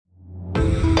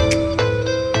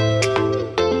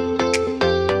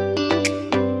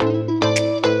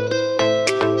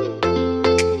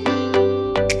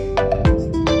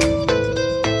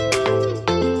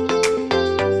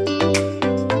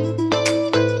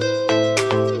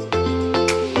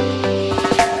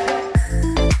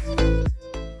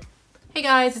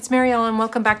guys, it's Marielle and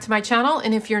welcome back to my channel.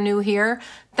 And if you're new here,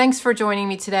 thanks for joining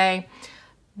me today.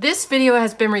 This video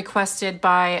has been requested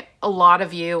by a lot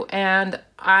of you and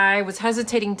I was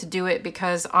hesitating to do it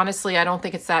because honestly, I don't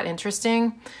think it's that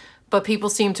interesting, but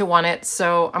people seem to want it,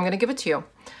 so I'm gonna give it to you.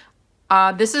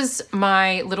 This is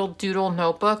my little doodle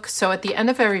notebook. So at the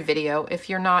end of every video, if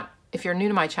you're new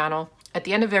to my channel, at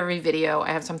the end of every video, I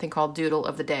have something called Doodle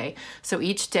of the Day. So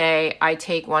each day I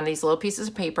take one of these little pieces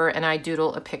of paper and I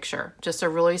doodle a picture, just a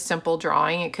really simple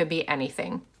drawing. It could be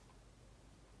anything.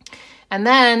 And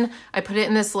then I put it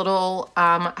in this little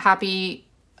Happy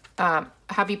Planner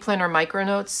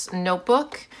Micronotes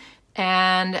notebook.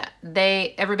 And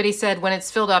everybody said, when it's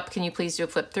filled up, can you please do a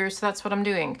flip through? So that's what I'm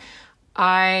doing.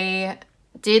 I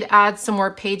did add some more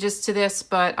pages to this,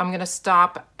 but I'm gonna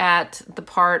stop at the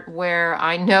part where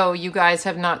I know you guys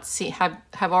have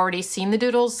already seen the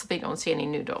doodles, so they don't see any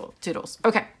new doodles.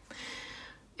 Okay,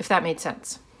 if that made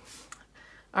sense.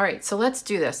 All right, so let's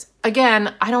do this.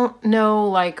 Again, I don't know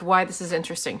like why this is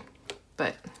interesting,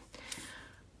 but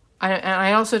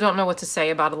I also don't know what to say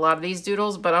about a lot of these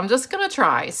doodles, but I'm just gonna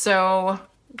try. So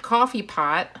coffee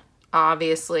pot,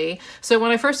 obviously. So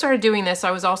when I first started doing this,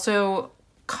 I was also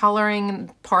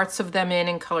coloring parts of them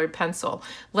in colored pencil.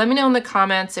 Let me know in the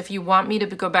comments if you want me to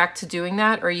go back to doing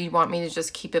that or you want me to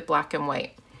just keep it black and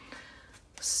white.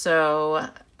 So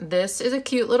this is a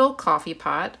cute little coffee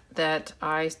pot that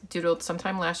I doodled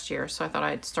sometime last year, so I thought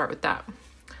I'd start with that.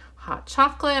 Hot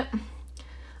chocolate,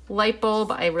 light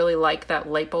bulb. I really like that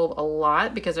light bulb a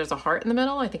lot because there's a heart in the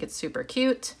middle. I think it's super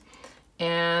cute.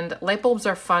 And light bulbs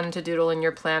are fun to doodle in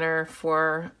your planner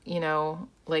for, you know,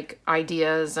 like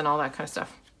ideas and all that kind of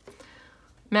stuff.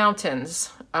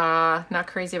 Mountains. Not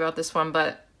crazy about this one,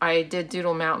 but I did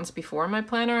doodle mountains before in my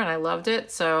planner and I loved it.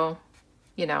 So,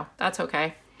 you know, that's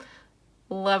okay.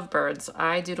 Lovebirds.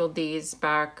 I doodled these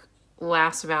back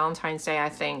last Valentine's Day, I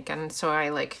think. And so I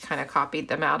like kind of copied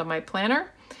them out of my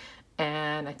planner.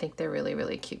 And I think they're really,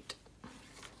 really cute.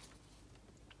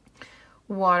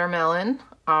 Watermelon,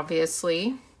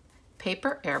 obviously.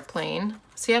 Paper airplane.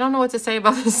 See, I don't know what to say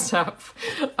about this stuff.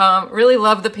 Really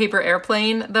love the paper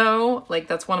airplane though. Like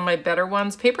that's one of my better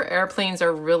ones. Paper airplanes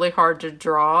are really hard to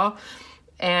draw.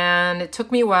 And it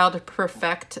took me a while to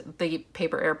perfect the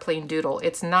paper airplane doodle.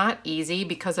 It's not easy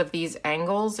because of these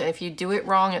angles. And if you do it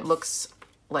wrong, it looks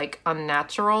like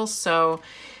unnatural. So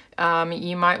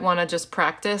you might want to just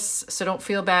practice. So don't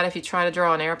feel bad if you try to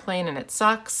draw an airplane and it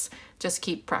sucks. Just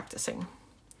keep practicing.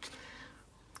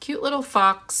 Cute little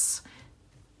fox.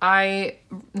 I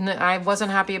wasn't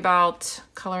happy about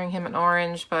coloring him in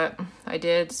orange, but I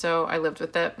did, so I lived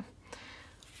with it.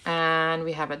 And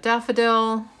we have a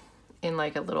daffodil in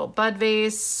like a little bud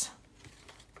vase.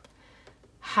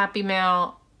 Happy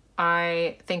Mail.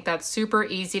 I think that's super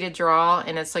easy to draw,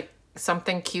 and it's like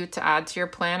something cute to add to your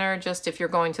planner, just if you're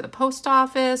going to the post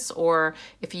office or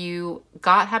if you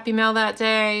got Happy Mail that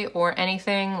day or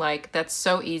anything. Like that's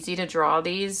so easy to draw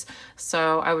these,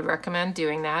 so I would recommend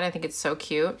doing that. I think it's so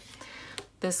cute.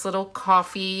 This little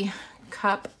coffee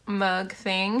cup mug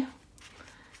thing.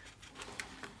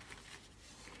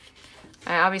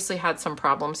 I obviously had some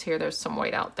problems here. There's some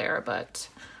white out there, but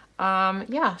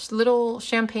yeah, little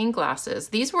champagne glasses.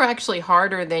 These were actually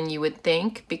harder than you would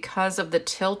think because of the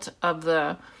tilt of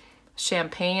the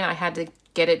champagne. I had to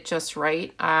get it just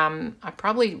right. I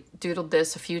probably doodled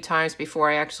this a few times before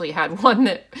I actually had one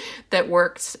that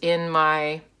worked in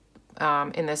my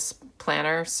in this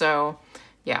planner. So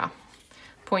yeah,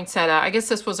 poinsettia. I guess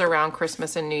this was around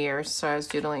Christmas and New Year's, so I was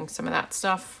doodling some of that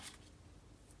stuff.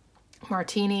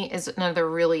 Martini is another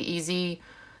really easy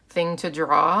thing to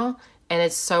draw. And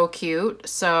it's so cute,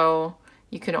 so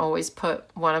you can always put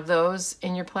one of those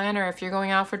in your planner if you're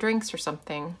going out for drinks or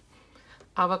something.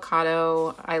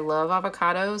 Avocado, I love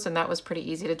avocados, and that was pretty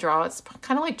easy to draw. It's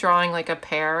kind of like drawing like a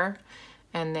pear,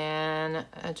 and then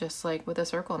just like with a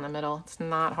circle in the middle. It's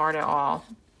not hard at all.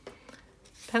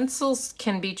 Pencils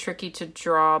can be tricky to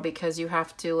draw because you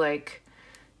have to like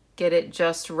get it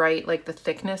just right, like the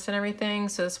thickness and everything.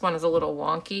 So this one is a little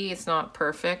wonky. It's not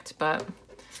perfect, but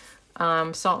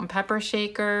salt and pepper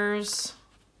shakers.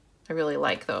 I really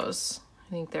like those.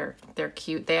 I think they're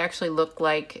cute. They actually look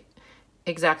like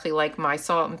exactly like my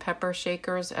salt and pepper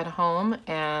shakers at home,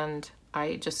 and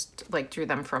I just like drew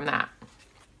them from that.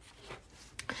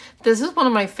 This is one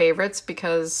of my favorites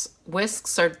because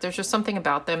whisks there's just something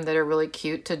about them that are really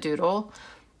cute to doodle.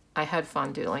 I had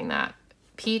fun doodling that.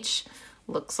 Peach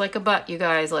looks like a butt, you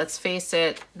guys. Let's face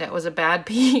it, that was a bad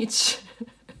peach.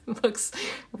 Looks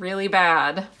really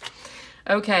bad.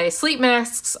 Okay, sleep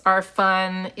masks are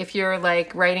fun if you're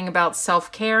like writing about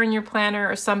self-care in your planner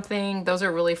or something. Those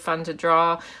are really fun to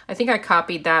draw. I think I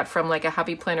copied that from like a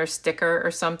Happy Planner sticker or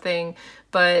something,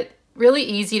 but really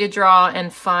easy to draw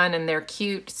and fun, and they're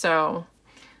cute, so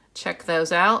check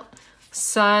those out.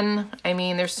 Sun, I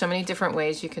mean, there's so many different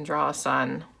ways you can draw a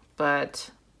sun,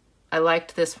 but I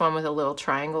liked this one with the little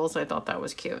triangles. I thought that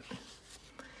was cute.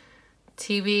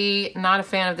 TV, not a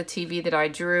fan of the TV that I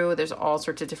drew. There's all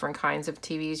sorts of different kinds of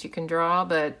TVs you can draw,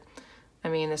 but I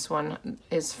mean, this one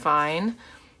is fine.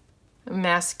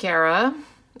 Mascara.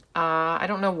 I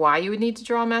don't know why you would need to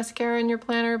draw mascara in your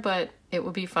planner, but it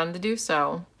would be fun to do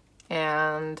so.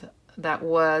 And that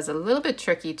was a little bit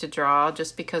tricky to draw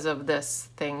just because of this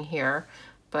thing here,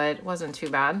 but it wasn't too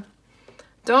bad.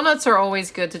 Donuts are always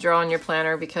good to draw in your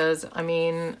planner because, I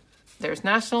mean, there's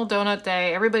National Donut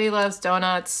Day. Everybody loves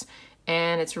donuts.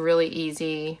 And it's really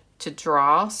easy to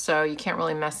draw, so you can't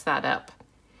really mess that up.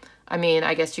 I mean,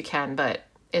 I guess you can, but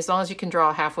as long as you can draw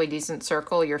a halfway decent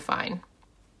circle, you're fine.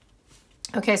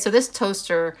 Okay, so this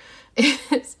toaster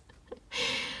is,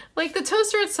 like, the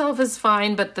toaster itself is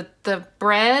fine, but the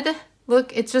bread,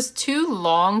 look, it's just too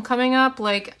long coming up.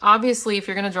 Like, obviously, if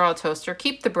you're gonna draw a toaster,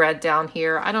 keep the bread down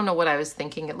here. I don't know what I was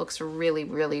thinking. It looks really,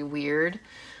 really weird,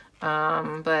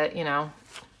 but, you know,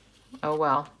 oh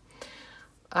well.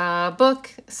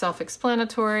 Book,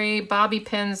 self-explanatory. Bobby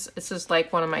pins, this is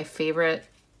like one of my favorite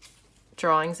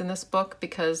drawings in this book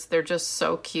because they're just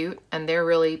so cute and they're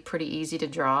really pretty easy to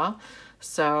draw.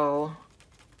 So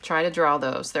try to draw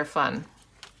those, they're fun.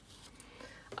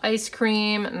 Ice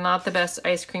cream, not the best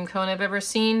ice cream cone I've ever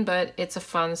seen, but it's a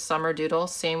fun summer doodle.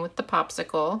 Same with the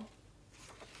popsicle.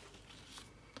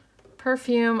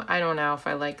 Perfume, I don't know if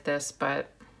I like this, but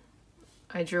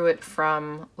I drew it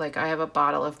from, like, I have a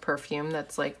bottle of perfume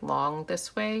that's like long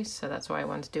this way, so that's why I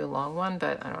wanted to do a long one,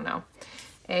 but I don't know.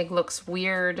 Egg looks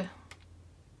weird.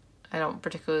 I don't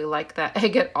particularly like that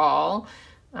egg at all.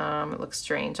 It looks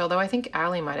strange, although I think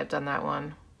Allie might have done that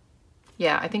one.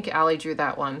 Yeah, I think Allie drew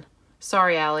that one.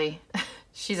 Sorry, Allie.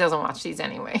 She doesn't watch these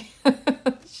anyway.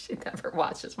 She never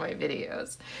watches my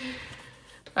videos.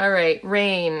 All right,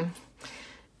 rain.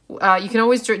 You can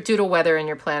always doodle weather in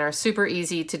your planner. Super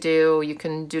easy to do. You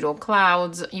can doodle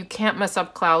clouds. You can't mess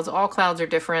up clouds. All clouds are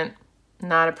different.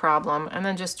 Not a problem. And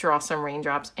then just draw some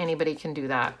raindrops. Anybody can do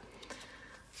that.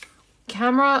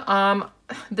 Camera.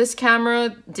 This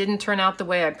camera didn't turn out the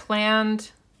way I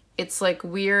planned. It's like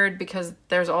weird because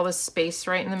there's all this space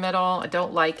right in the middle. I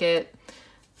don't like it,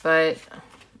 but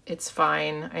it's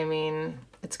fine. I mean,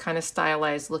 it's kind of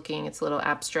stylized looking. It's a little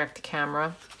abstract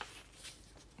camera.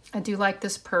 I do like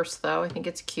this purse though. I think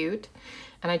it's cute.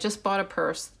 And I just bought a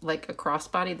purse, like a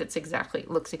crossbody that's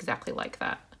looks exactly like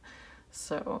that.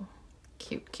 So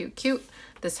cute, cute, cute.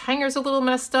 This hanger's a little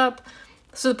messed up.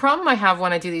 So the problem I have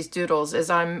when I do these doodles is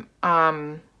I'm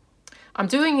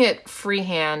doing it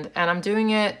freehand and I'm doing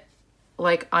it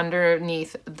like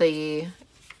underneath the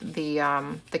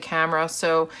camera.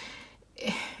 So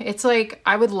it's like,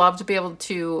 I would love to be able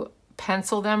to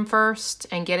pencil them first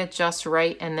and get it just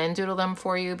right and then doodle them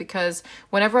for you, because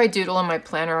whenever I doodle in my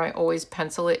planner, I always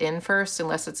pencil it in first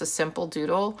unless it's a simple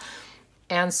doodle.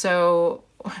 And so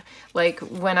like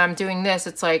when I'm doing this,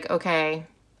 it's like, okay,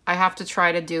 I have to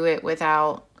try to do it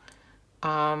without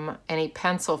any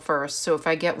pencil first. So if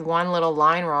I get one little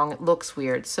line wrong, it looks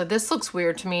weird. So this looks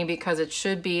weird to me because it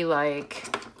should be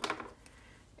like,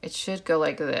 it should go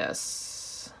like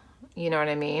this. You know what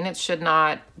I mean? It should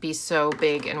not be so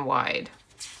big and wide.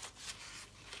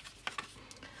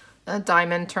 A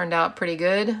diamond turned out pretty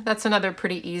good. That's another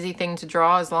pretty easy thing to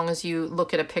draw as long as you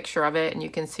look at a picture of it and you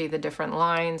can see the different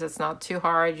lines. It's not too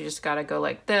hard. You just got to go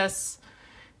like this.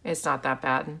 It's not that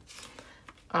bad.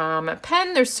 A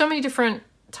pen, there's so many different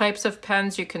types of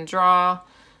pens you can draw.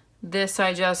 This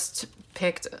I just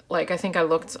picked, like I think I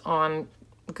looked on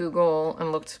Google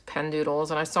and looked pen doodles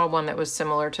and I saw one that was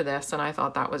similar to this and I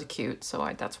thought that was cute,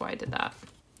 so that's why I did that.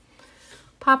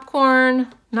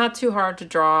 Popcorn, not too hard to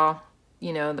draw.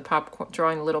 You know, the popcorn,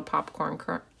 drawing little popcorn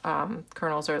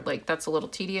kernels are like, that's a little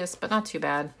tedious, but not too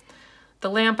bad. The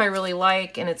lamp I really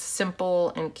like and it's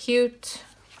simple and cute.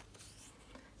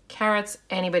 Carrots,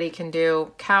 anybody can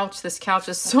do. Couch, this couch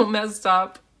is so messed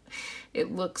up.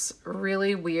 It looks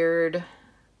really weird.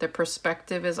 The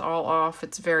perspective is all off.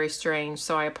 It's very strange,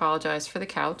 so I apologize for the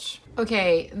couch.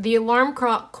 Okay, the alarm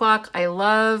clock I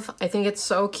love. I think it's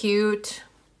so cute.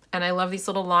 And I love these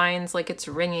little lines like it's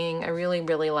ringing. I really,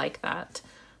 really like that.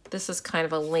 This is kind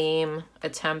of a lame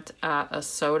attempt at a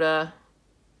soda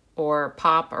or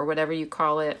pop or whatever you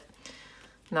call it.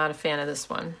 Not a fan of this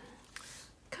one.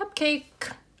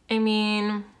 Cupcake. I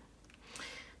mean,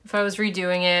 If I was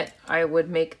redoing it, I would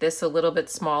make this a little bit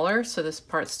smaller so this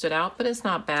part stood out, but it's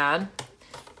not bad.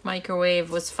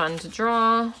 Microwave was fun to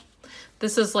draw.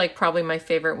 This is like probably my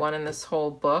favorite one in this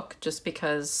whole book, just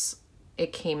because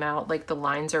it came out like the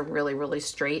lines are really, really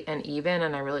straight and even,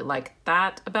 and I really like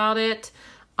that about it.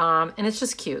 And it's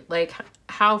just cute. Like,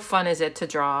 how fun is it to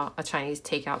draw a Chinese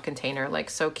takeout container?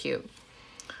 Like, so cute.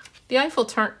 The Eiffel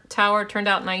Tower turned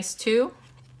out nice too.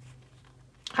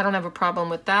 I don't have a problem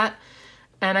with that.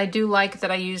 And I do like that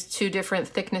I used 2 different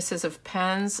thicknesses of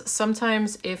pens.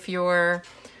 Sometimes if you're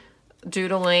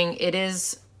doodling,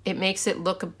 it makes it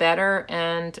look better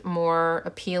and more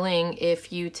appealing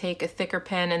if you take a thicker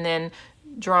pen and then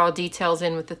draw details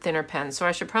in with the thinner pen. So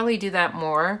I should probably do that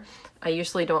more. I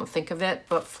usually don't think of it,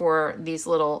 but for these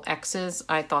little X's,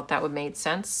 I thought that would make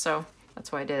sense. So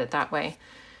that's why I did it that way.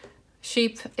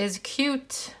 Sheep is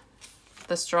cute.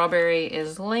 The strawberry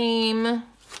is lame.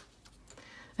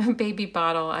 Baby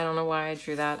bottle, I don't know why I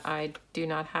drew that. I do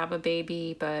not have a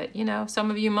baby, but you know,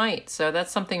 some of you might. So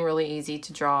that's something really easy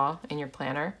to draw in your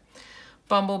planner.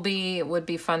 Bumblebee would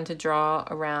be fun to draw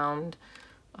around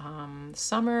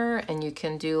summer, and you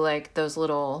can do like those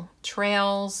little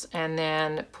trails and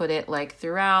then put it like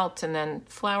throughout and then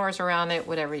flowers around it,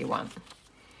 whatever you want.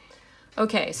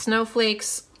 Okay,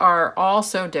 snowflakes are all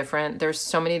so different. There's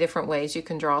so many different ways you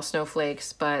can draw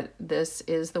snowflakes, but this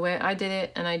is the way I did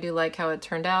it, and I do like how it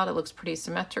turned out. It looks pretty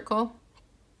symmetrical.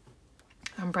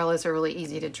 Umbrellas are really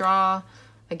easy to draw.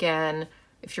 Again,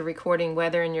 if you're recording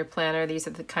weather in your planner, these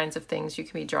are the kinds of things you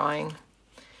can be drawing.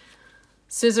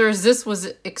 Scissors, this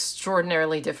was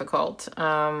extraordinarily difficult.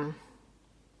 I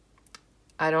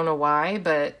don't know why,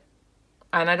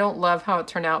 and I don't love how it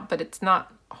turned out, but it's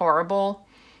not horrible.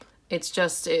 It's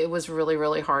just, it was really,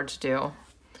 really hard to do.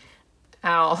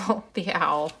 Owl, the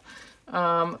owl.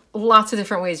 Lots of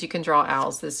different ways you can draw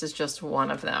owls. This is just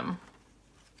one of them.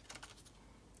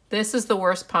 This is the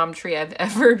worst palm tree I've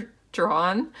ever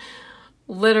drawn.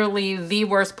 Literally the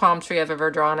worst palm tree I've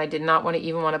ever drawn. I did not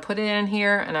even want to put it in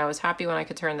here, and I was happy when I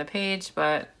could turn the page,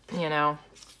 but you know,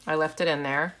 I left it in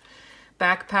there.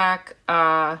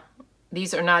 Backpack,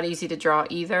 these are not easy to draw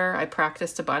either. I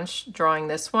practiced a bunch drawing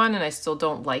this one, and I still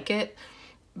don't like it,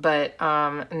 but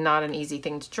not an easy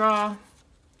thing to draw.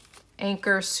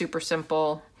 Anchor, super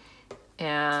simple,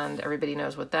 and everybody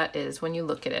knows what that is when you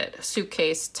look at it.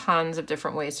 Suitcase, tons of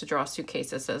different ways to draw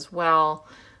suitcases as well.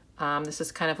 This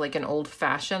is kind of like an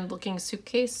old-fashioned looking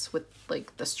suitcase with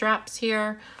like the straps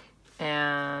here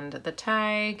and the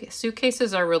tag.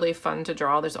 Suitcases are really fun to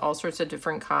draw. There's all sorts of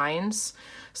different kinds.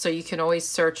 So you can always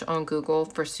search on Google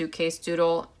for suitcase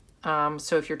doodle.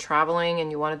 So if you're traveling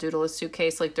and you want to doodle a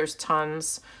suitcase, like there's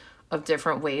tons of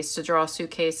different ways to draw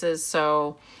suitcases.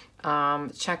 So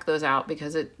check those out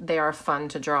because they are fun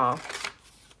to draw.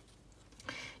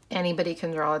 Anybody can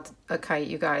draw a kite,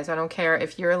 you guys. I don't care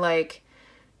if you're like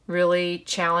really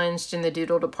challenged in the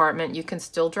doodle department, you can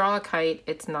still draw a kite.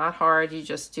 It's not hard. You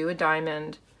just do a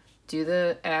diamond, do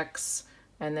the X,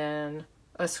 and then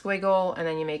a squiggle, and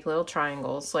then you make little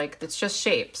triangles. Like, it's just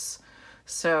shapes.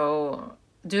 So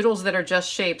doodles that are just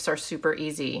shapes are super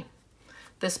easy.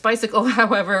 This bicycle,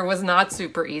 however, was not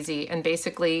super easy. And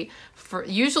basically,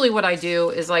 usually what I do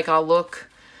is like I'll look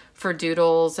for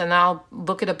doodles and I'll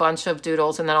look at a bunch of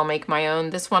doodles and then I'll make my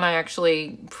own. This one I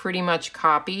actually pretty much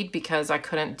copied because I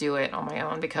couldn't do it on my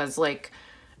own because like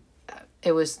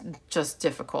it was just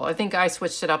difficult. I think I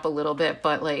switched it up a little bit,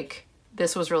 but like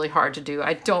this was really hard to do.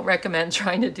 I don't recommend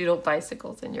trying to doodle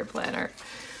bicycles in your planner.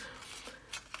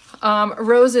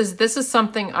 Roses, this is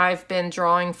something I've been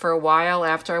drawing for a while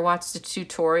after I watched a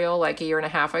tutorial like a year and a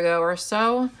half ago or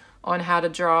so on how to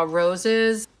draw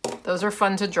roses. Those are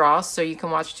fun to draw, so you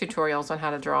can watch tutorials on how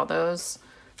to draw those.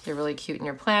 They're really cute in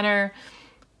your planner.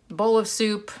 Bowl of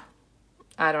soup,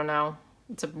 I don't know.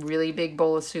 It's a really big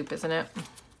bowl of soup, isn't it?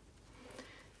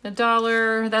 The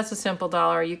dollar, that's a simple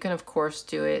dollar. You can, of course,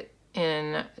 do it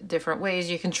in different ways.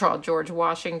 You can draw George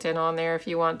Washington on there if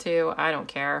you want to. I don't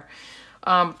care.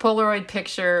 Polaroid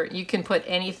picture, you can put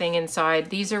anything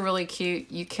inside. These are really cute.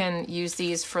 You can use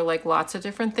these for like lots of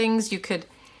different things. You could,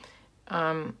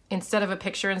 instead of a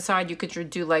picture inside, you could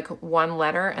do like one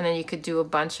letter and then you could do a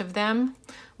bunch of them.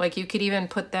 Like you could even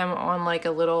put them on like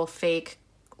a little fake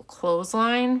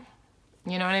clothesline.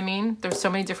 You know what I mean? There's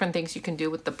so many different things you can do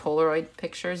with the Polaroid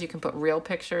pictures. You can put real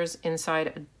pictures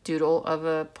inside a doodle of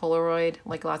a Polaroid,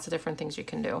 like lots of different things you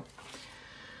can do.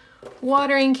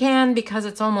 Watering can because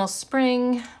it's almost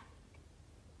spring.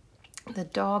 The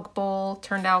dog bowl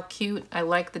turned out cute. I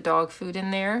like the dog food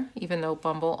in there, even though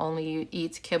Bumble only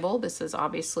eats kibble. This is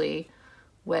obviously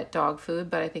wet dog food,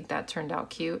 but I think that turned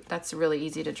out cute. That's really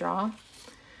easy to draw.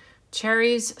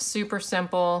 Cherries, super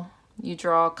simple. You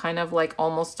draw kind of like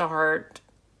almost a heart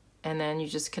and then you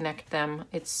just connect them.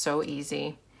 It's so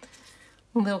easy.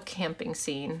 A little camping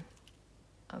scene.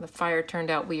 The fire turned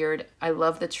out weird. I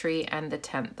love the tree and the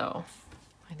tent though.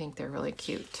 I think they're really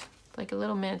cute. Like a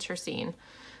little miniature scene.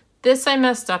 This I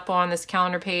messed up on, this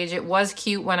calendar page. It was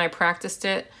cute when I practiced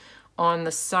it on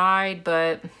the side,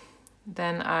 but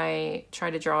then I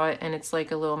tried to draw it and it's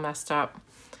like a little messed up.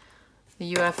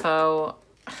 The UFO,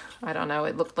 I don't know,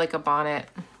 it looked like a bonnet.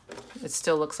 It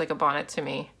still looks like a bonnet to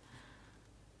me.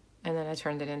 And then I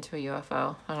turned it into a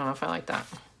UFO. I don't know if I like that.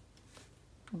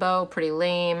 Bow, pretty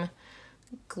lame.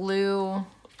 Glue,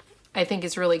 I think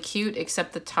is really cute,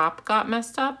 except the top got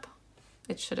messed up.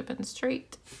 It should have been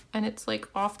straight. And it's like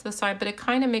off to the side, but it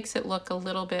kind of makes it look a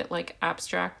little bit like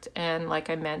abstract and like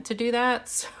I meant to do that.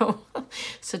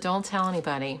 So don't tell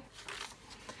anybody.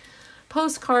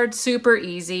 Postcard, super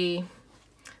easy.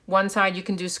 One side you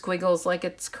can do squiggles like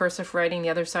it's cursive writing. The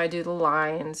other side do the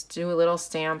lines, do a little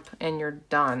stamp, and you're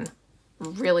done.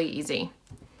 Really easy.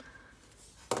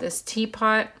 This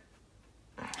teapot,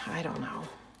 I don't know.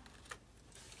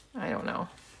 I don't know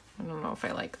if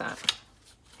I like that.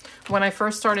 When I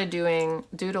first started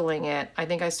doodling it, I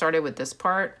think I started with this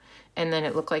part, and then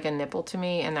it looked like a nipple to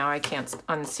me, and now I can't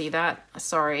unsee that.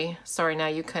 Sorry, now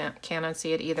you can't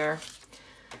unsee it either.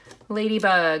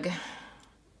 Ladybug.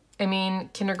 I mean,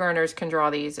 kindergartners can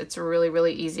draw these. It's really,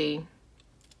 really easy.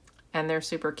 And they're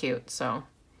super cute. So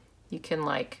you can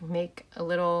like make a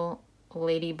little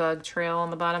ladybug trail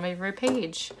on the bottom of your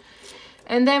page.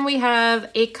 And then we have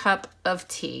a cup of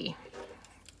tea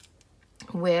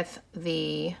with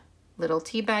the little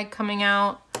tea bag coming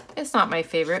out. It's not my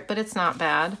favorite, but it's not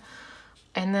bad.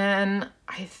 And then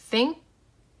I think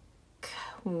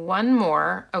one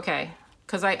more. Okay,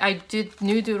 because I did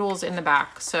new doodles in the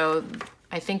back. So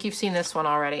I think you've seen this one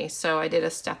already. So I did a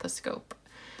stethoscope,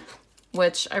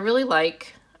 which I really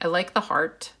like. I like the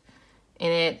heart in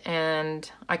it,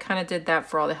 and I kind of did that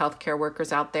for all the healthcare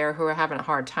workers out there who are having a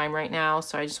hard time right now.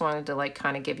 So I just wanted to like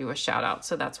kind of give you a shout out.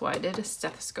 So that's why I did a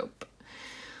stethoscope.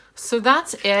 So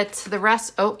that's it. The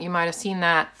rest, oh, you might have seen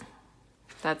that.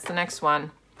 That's the next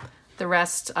one. The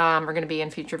rest are going to be in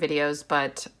future videos,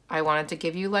 but I wanted to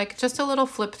give you like just a little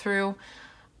flip through.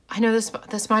 I know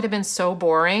this might have been so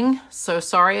boring, so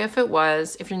sorry if it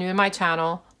was. If you're new to my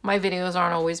channel, my videos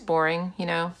aren't always boring, you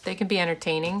know. They can be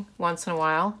entertaining once in a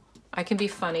while. I can be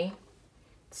funny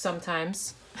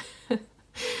sometimes.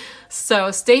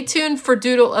 So stay tuned for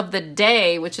Doodle of the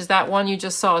Day, which is that one you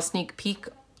just saw a sneak peek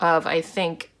of, I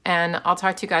think. And I'll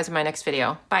talk to you guys in my next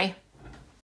video. Bye.